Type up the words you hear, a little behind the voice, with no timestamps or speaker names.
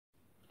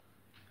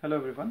Hello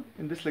everyone.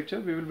 In this lecture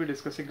we will be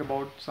discussing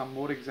about some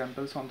more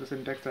examples on the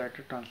syntax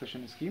directed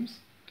translation schemes.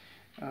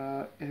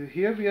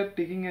 Here we are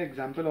taking an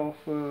example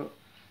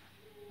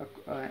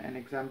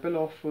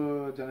of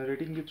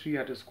generating the three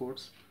address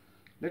codes.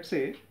 Let's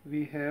say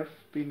we have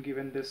been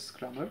given this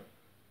grammar.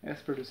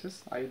 S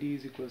produces id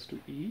is equals to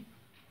e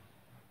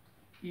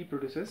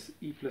produces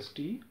e plus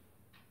t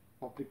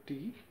oblique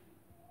t,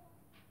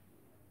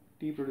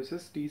 t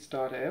produces t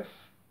star f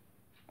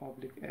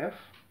oblique f,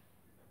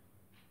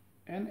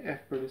 and f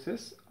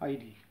produces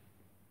id.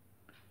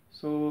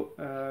 So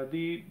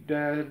the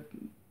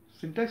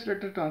syntax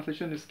directed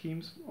translation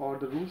schemes, or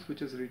the rules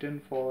which is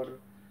written for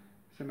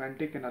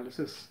semantic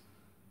analysis,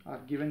 are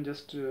given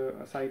just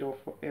aside of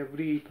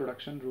every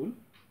production rule.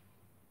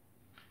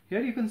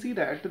 Here you can see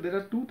that there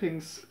are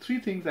three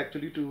things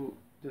actually to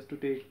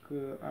take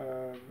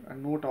a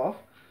note of.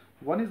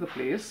 One is the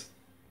place,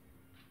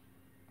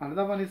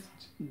 another one is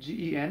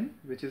gen,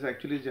 which is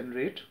actually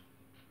generate,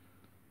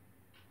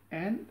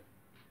 and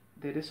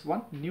there is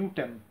one new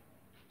temp.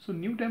 So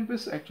new temp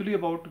is actually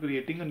about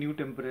creating a new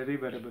temporary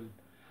variable.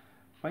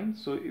 Fine.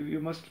 So you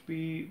must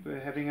be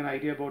having an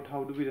idea about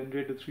how do we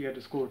generate the three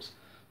address codes.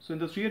 So in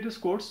the three address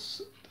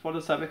codes, for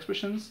the sub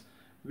expressions,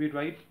 we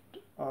write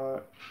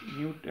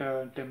new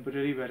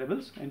temporary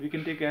variables, and we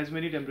can take as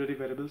many temporary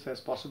variables as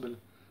possible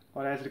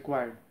or as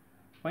required.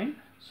 Fine.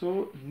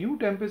 So new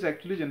temp is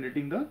actually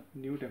generating the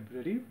new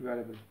temporary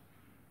variable.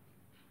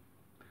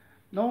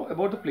 Now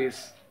about the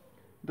place.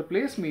 The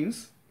place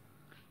means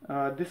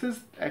this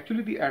is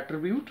actually the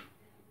attribute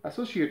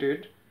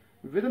associated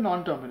with a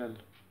non-terminal.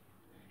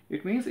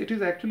 It means it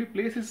is actually,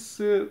 place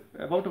is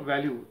about a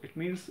value. It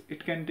means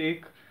it can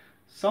take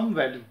some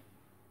value.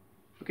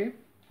 Okay.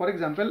 For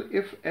example,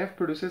 if f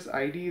produces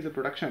id is a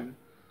production,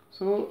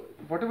 so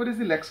whatever is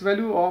the lex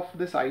value of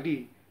this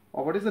id,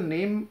 or what is the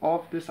name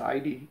of this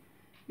id,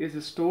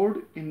 is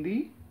stored in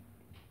the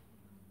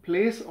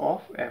place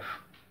of f.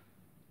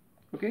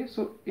 Okay.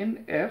 So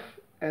in f,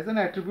 as an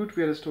attribute,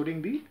 we are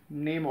storing the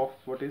name of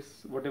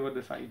whatever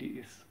this id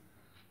is.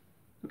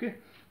 Okay.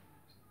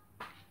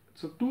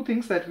 So two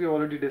things that we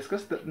already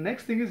discussed. The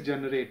next thing is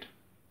generate.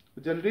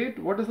 Generate,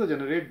 what does the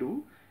generate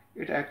do?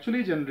 It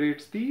actually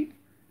generates the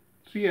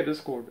three address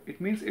code. It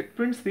means it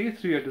prints the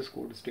three address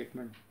code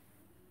statement.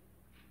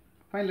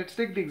 Fine, let's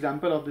take the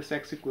example of this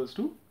x equals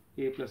to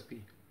a plus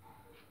b.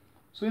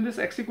 So in this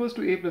x equals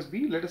to a plus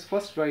b, let us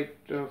first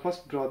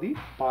draw the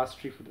parse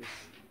tree for this.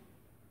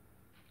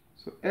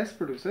 So S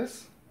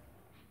produces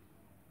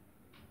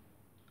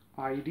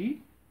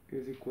id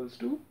is equals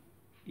to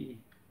e,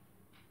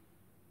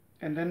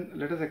 and then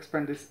let us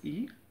expand this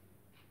e.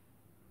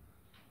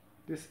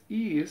 This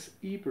e is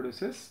e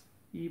produces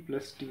e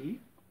plus t,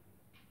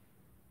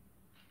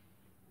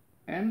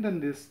 and then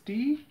this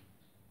t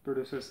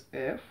produces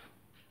f,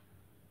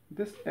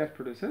 this f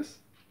produces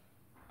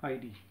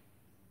id.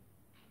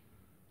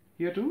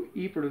 Here too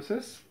e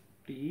produces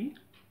t,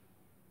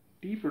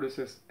 t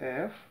produces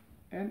f,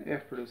 and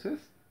f produces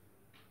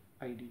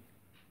id.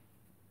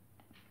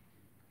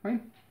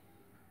 Fine.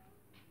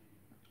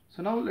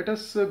 So now let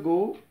us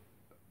go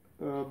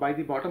by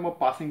the bottom of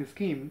parsing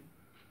scheme,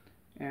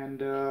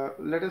 and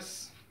let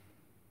us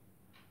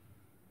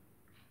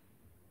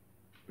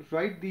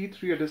write the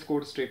three address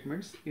code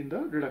statements in the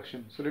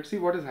reduction. So let's see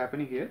what is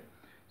happening here.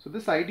 So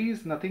this id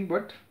is nothing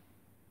but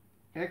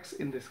x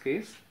in this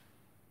case.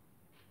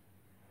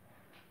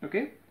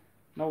 Okay.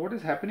 Now what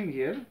is happening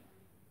here?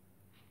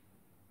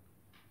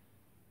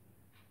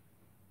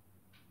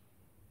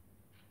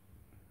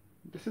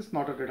 This is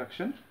not a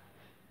reduction.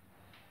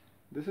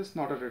 This is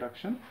not a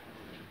reduction.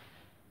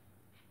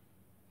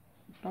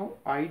 Now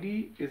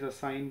id is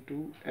assigned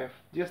to f.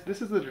 Yes,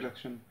 this is the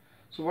reduction.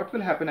 So what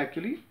will happen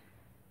actually?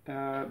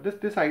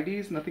 This id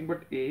is nothing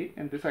but a,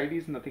 and this id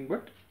is nothing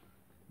but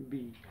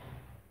b.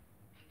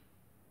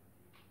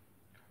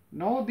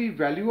 Now the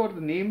value or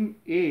the name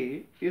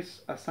a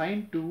is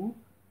assigned to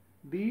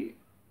the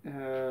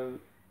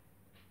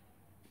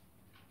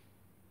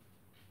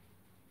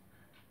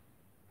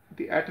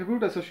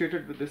attribute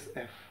associated with this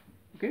f.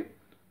 Okay.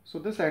 So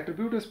this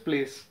attribute is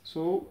place.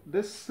 So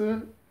this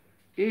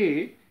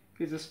a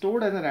is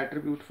stored as an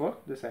attribute for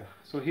this f.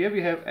 So here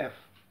we have f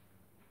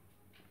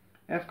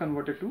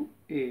converted to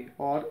a,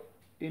 or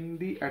in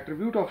the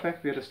attribute of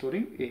f we are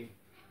storing a.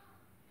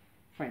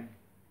 Fine.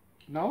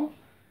 Now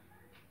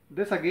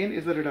this again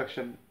is a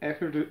reduction.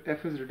 F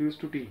is reduced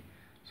to t.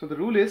 So the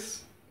rule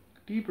is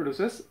t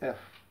produces f.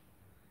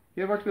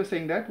 Here what we are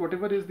saying, that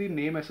whatever is the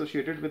name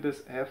associated with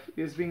this f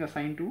is being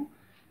assigned to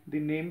the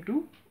name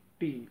to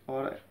t,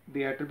 or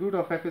the attribute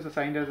of f is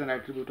assigned as an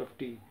attribute of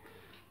t.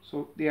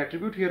 So the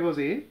attribute here was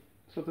a,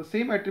 so the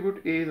same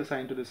attribute a is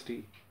assigned to this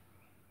t.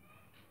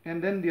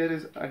 And then there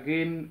is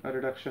again a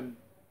reduction,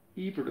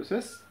 e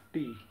produces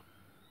t.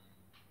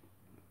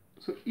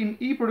 So in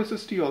e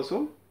produces t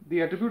also, the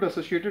attribute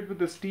associated with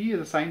this t is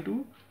assigned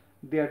to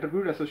the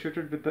attribute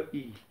associated with the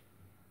e.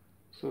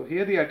 So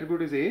here the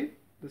attribute is a,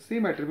 the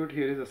same attribute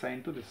here is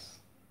assigned to this.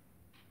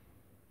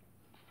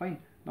 Fine.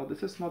 Now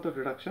this is not a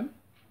reduction.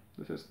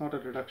 This is not a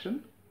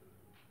reduction.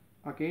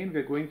 again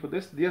we're going for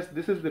this. Yes,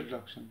 this is the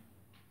reduction.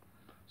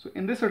 So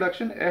in this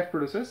reduction, f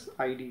produces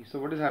id. So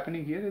what is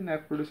happening here in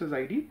f produces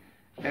id?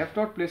 F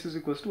dot place is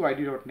equals to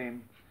id dot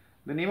name.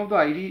 The name of the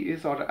id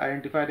is or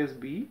identified as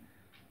b.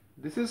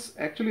 This is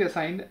actually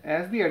assigned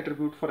as the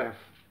attribute for f.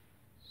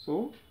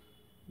 So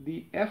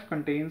the f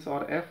contains,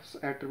 or f's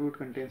attribute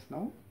contains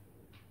now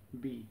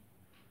b.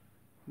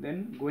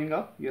 Then going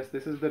up, yes,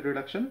 this is the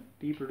reduction.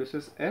 T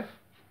produces f.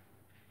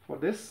 For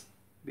this,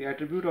 the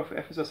attribute of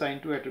f is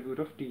assigned to attribute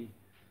of t.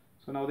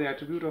 So now the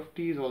attribute of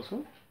t is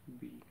also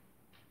b.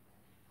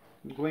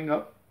 Going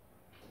up,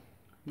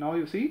 now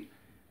you see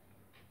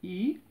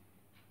E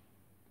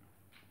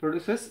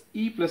produces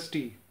E plus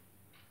T.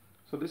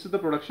 So this is the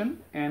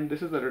production and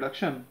this is the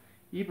reduction.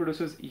 E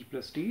produces E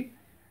plus T.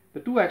 The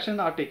two actions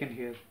are taken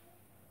here.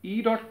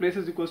 E dot place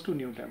is equals to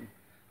new temp.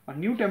 A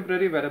new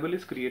temporary variable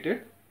is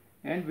created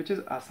and which is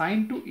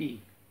assigned to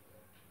E.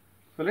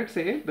 So let's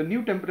say the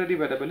new temporary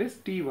variable is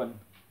T1.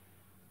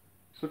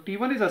 So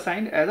T1 is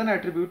assigned as an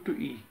attribute to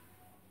E.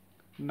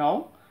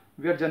 Now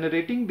we are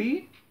generating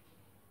the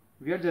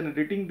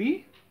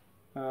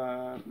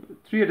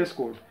three-headers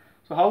code.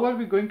 So how are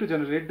we going to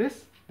generate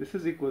this? This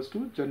is equals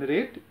to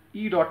generate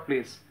E dot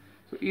place.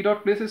 So E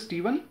dot place is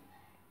T1.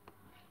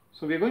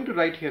 So we are going to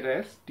write here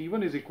as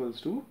T1 is equals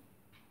to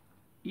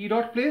E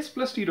dot place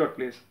plus T dot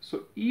place.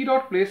 So E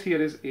dot place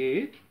here is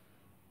A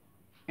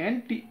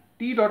and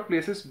T dot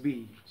place is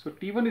B. So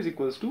T1 is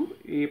equals to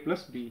A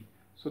plus B.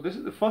 So this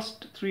is the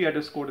first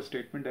three-headers code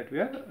statement that we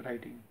are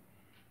writing.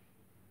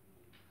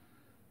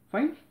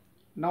 Fine.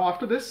 Now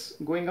after this,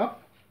 going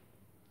up,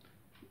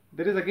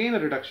 there is again a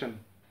reduction.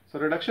 So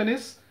reduction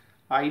is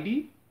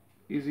id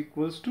is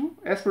equals to,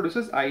 s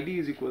produces id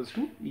is equals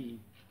to e.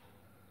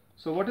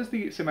 So what is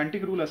the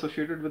semantic rule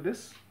associated with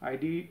this?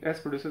 S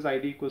produces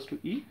id equals to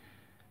e.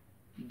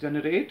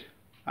 Generate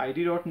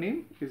id dot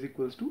name is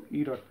equals to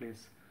e dot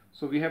place.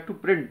 So we have to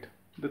print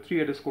the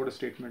three-headers code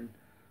statement.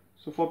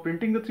 So for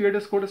printing the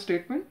three-headers code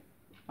statement,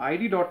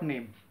 id dot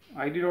name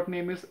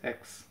is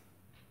x,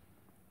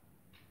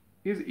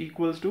 is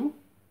equals to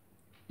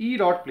E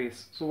dot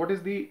place. So what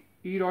is the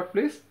E dot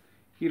place?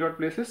 E dot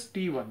place is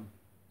T1.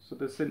 So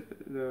this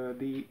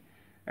the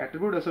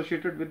attribute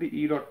associated with the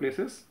E dot place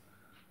is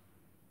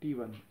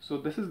T1. So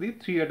this is the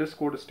three-headers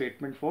code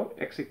statement for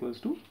x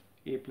equals to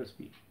A plus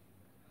B.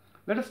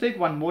 Let us take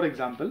one more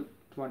example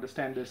to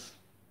understand this.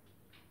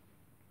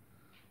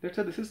 Let's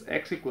say this is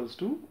x equals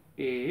to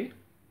A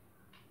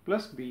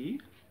plus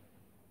B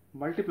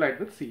multiplied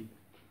with C.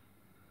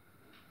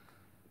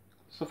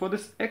 So for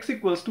this x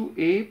equals to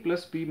A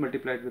plus B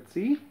multiplied with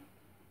C,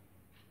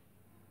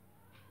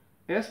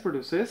 S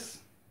produces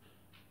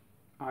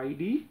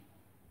id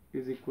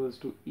is equals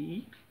to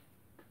E.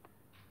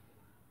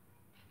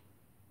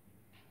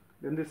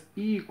 Then this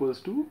E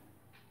equals to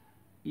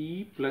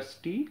E plus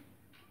T.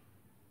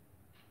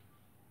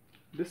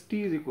 This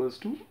T is equals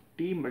to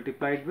T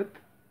multiplied with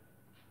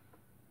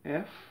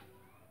F.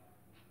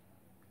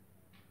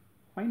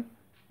 Fine.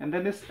 And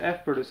then this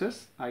F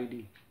produces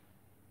id.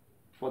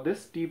 For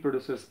this, T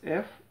produces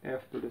F,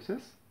 F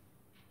produces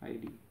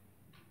id.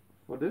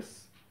 For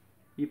this,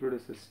 E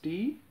produces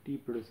T, T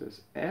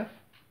produces F,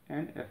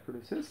 and F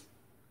produces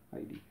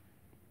id.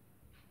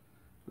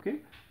 Okay,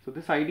 so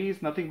this id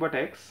is nothing but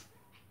x,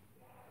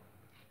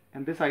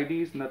 and this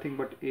id is nothing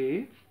but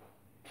A,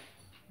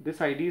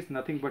 this id is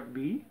nothing but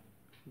B,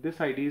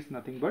 this id is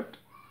nothing but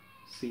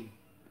C.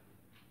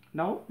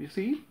 Now, you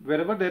see,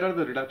 wherever there are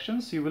the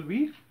reductions, you will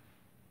be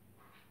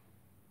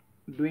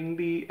doing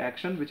the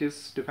action which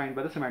is defined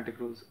by the semantic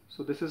rules.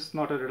 So this is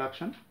not a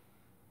reduction.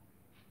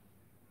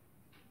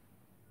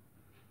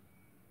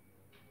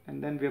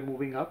 And then we are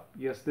moving up.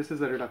 Yes, this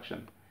is a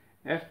reduction.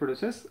 F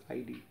produces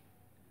id.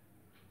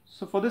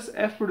 So for this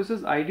F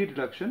produces id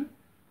reduction,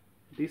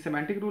 the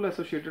semantic rule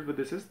associated with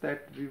this is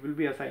that we will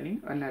be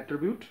assigning an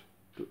attribute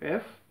to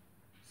F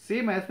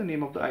same as the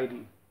name of the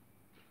id.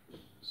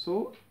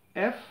 So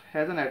F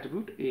has an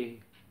attribute A.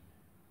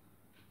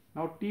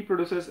 Now T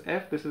produces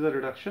F, this is a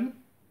reduction.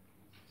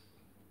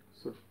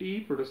 So T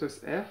produces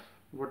F,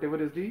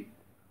 whatever is the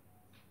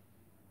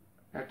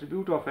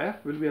attribute of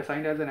F will be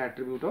assigned as an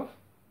attribute of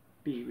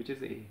T, which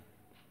is A.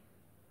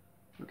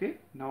 Okay,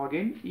 now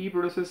again E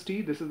produces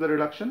T, this is the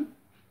reduction.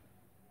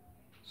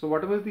 So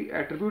whatever is the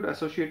attribute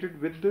associated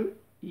with the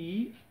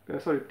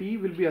T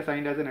will be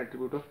assigned as an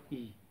attribute of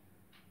E.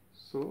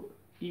 So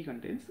E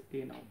contains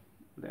A now.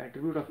 The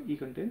attribute of E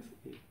contains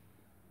A.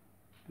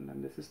 And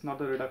then this is not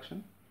a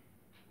reduction.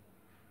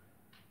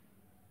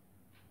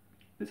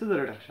 This is a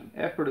reduction.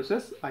 F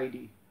produces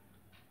id.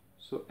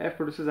 So F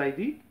produces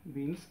id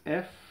means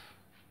F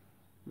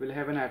will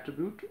have an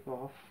attribute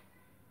of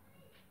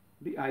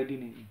the id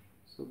name.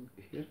 So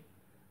here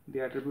the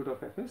attribute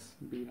of F is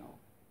B now.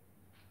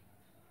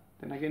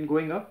 Then again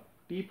going up,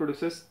 T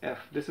produces F.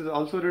 This is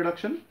also a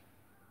reduction.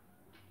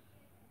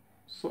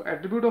 So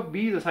attribute of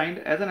B is assigned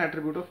as an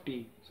attribute of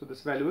T. So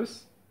this value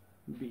is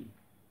B.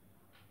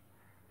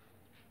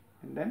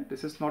 And then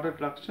this is not a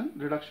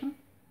reduction.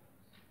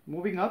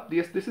 Moving up,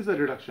 yes, this is a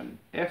reduction.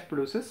 F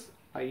produces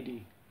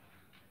id.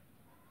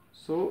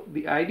 So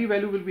the ID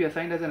value will be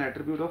assigned as an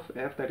attribute of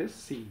f, that is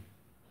C.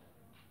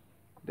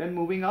 Then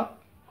moving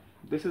up,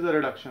 this is a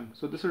reduction.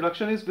 So this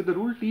reduction is with the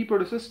rule T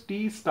produces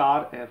T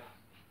star F.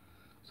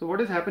 So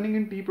what is happening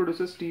in T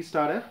produces T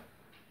star F?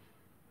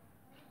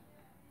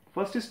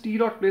 First is T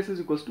dot place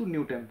is equals to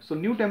new temp. So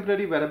new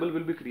temporary variable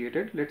will be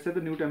created. Let's say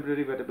the new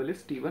temporary variable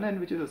is T1 and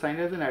which is assigned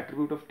as an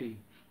attribute of T.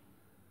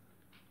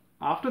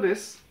 After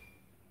this,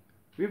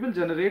 we will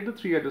generate the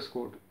 3 address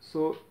code.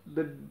 So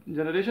the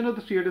generation of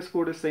the 3 address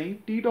code is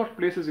saying T dot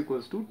place is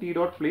equals to T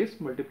dot place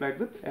multiplied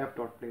with F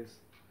dot place.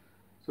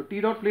 So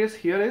T dot place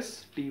here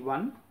is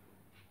T1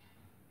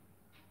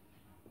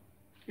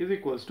 is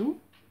equals to,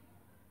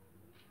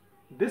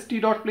 this T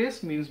dot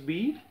place means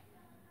B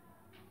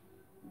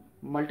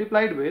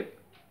multiplied with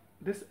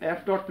this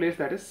F dot place,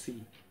 that is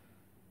C.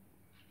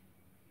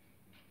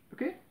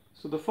 Okay,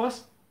 so the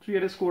first 3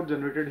 address code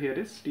generated here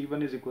is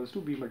T1 is equals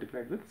to B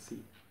multiplied with C.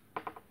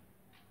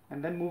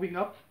 And then moving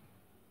up,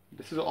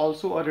 this is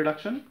also a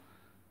reduction.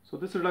 So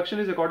this reduction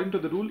is according to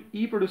the rule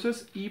E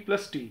produces E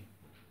plus T.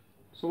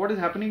 So what is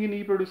happening in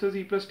E produces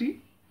E plus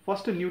T?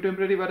 First a new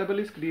temporary variable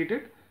is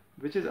created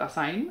which is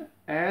assigned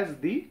as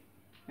the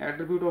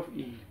attribute of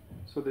E.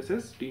 So this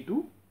is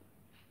T2.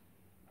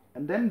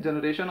 And then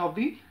generation of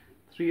the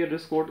 3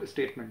 address code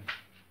statement.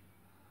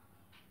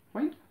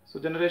 Fine. So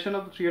generation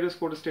of the 3 address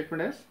code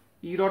statement as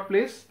E dot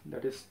place,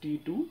 that is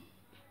T2,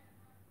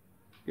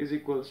 is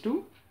equals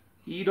to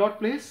E dot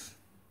place.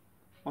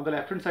 On the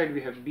left hand side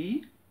we have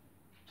B,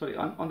 sorry,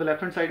 on the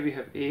left hand side we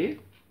have A,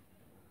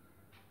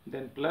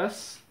 then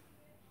plus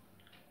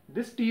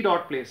this T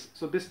dot place.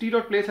 So this T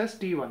dot place has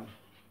T1.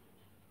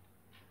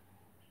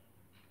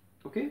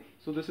 Okay,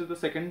 so this is the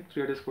second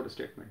 3 address code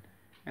statement.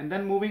 And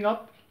then moving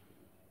up,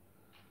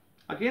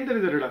 again there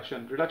is a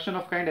reduction. Reduction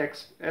of kind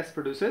X, S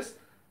produces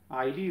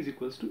ID is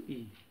equals to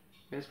E.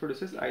 S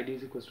produces ID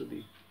is equals to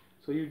D.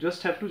 So you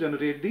just have to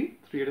generate the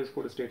 3 address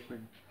code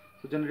statement.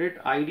 So generate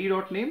ID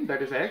dot name,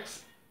 that is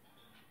X,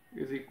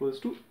 is equals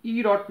to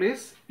E dot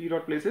place. E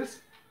dot place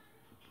is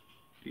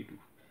T2.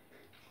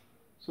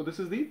 So this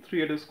is the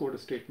 3 address code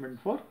statement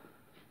for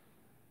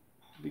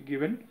the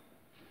given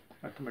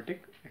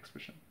arithmetic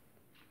expression.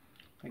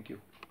 Thank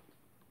you.